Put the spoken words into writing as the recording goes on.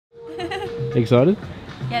Excited?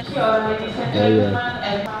 Yes. Oh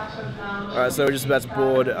yeah. Alright, so we're just about to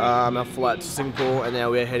board our flight to Singapore, and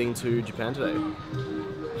now we're heading to Japan today.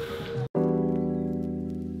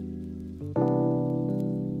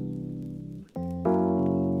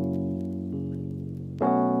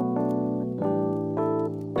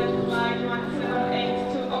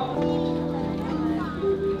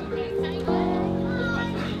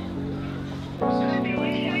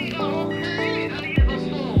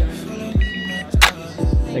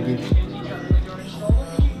 Thank you.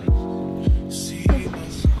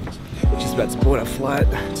 Just about to board our flight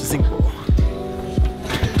to Singapore.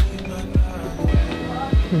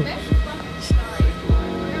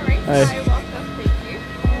 Hi.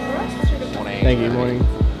 Thank you. Morning.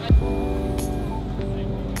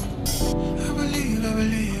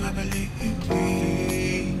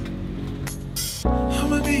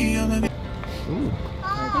 Ooh.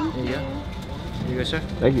 There you go. Here you go, chef.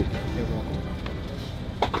 Thank you.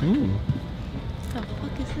 The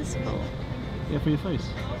fuck is this for? Yeah, for your face.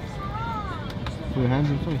 For your hands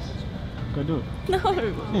and face. Go do it. No.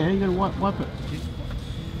 Yeah, you gotta wipe it.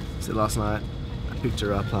 So last night I picked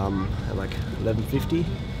her up at like 11:50,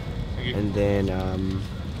 and then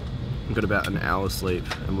got about an hour's sleep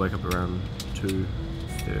and woke up around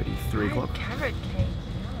 2:30, 3 o'clock. Carrot cake.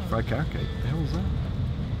 Fried carrot cake. The hell was that?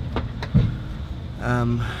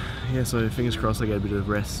 Yeah, so fingers crossed I get a bit of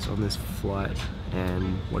rest on this flight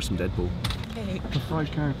and watch some Deadpool. The fried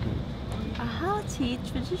carrot cake. A hearty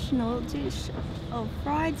traditional dish of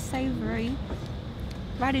fried savoury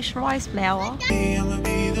radish rice flour.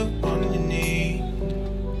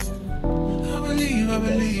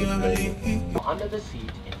 Under the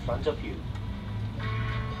seat in front of you.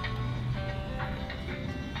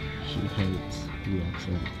 She hates the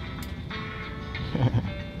accent.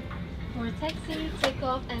 For taxi,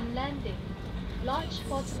 takeoff and landing, large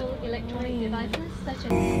portable electronic devices such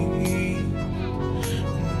as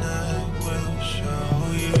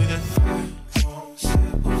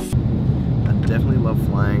I definitely love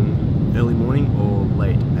flying early morning or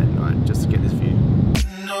late at night just to get this view.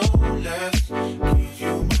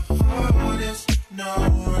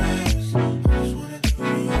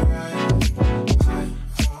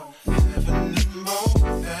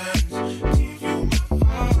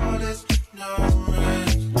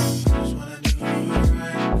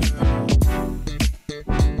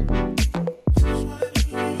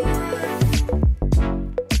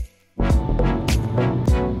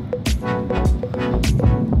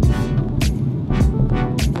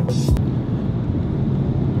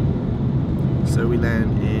 So we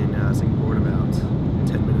land in Singapore in about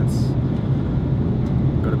 10 minutes.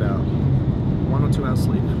 Got about 1 or 2 hours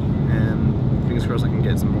sleep, and fingers crossed I can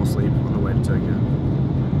get some more sleep on the way to Tokyo.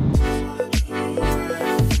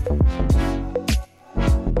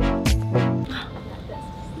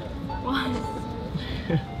 What?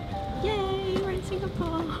 Yay, we're in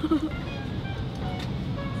Singapore.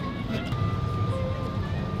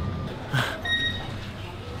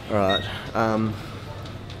 Alright,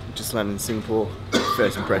 just landed in Singapore.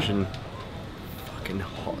 First impression, fucking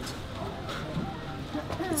hot.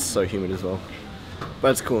 It's so humid as well,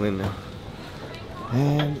 but it's cooling now.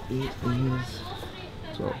 And it is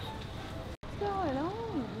 12. What's going on?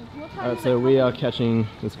 What time Alright, is so it we are coming? catching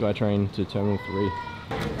the SkyTrain to Terminal 3.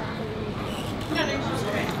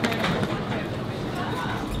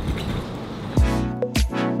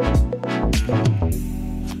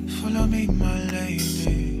 Follow me, my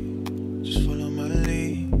lady. Just follow my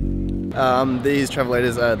lead. These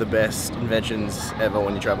travelators are the best inventions ever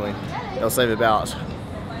when you're traveling. They'll save about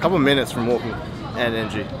a couple of minutes from walking and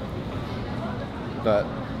energy. But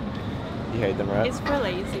you hate them, right? It's for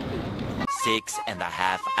lazy people.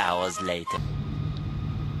 6.5 hours later.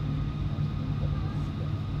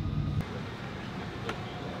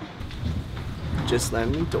 Just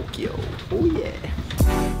landing in Tokyo. Oh yeah.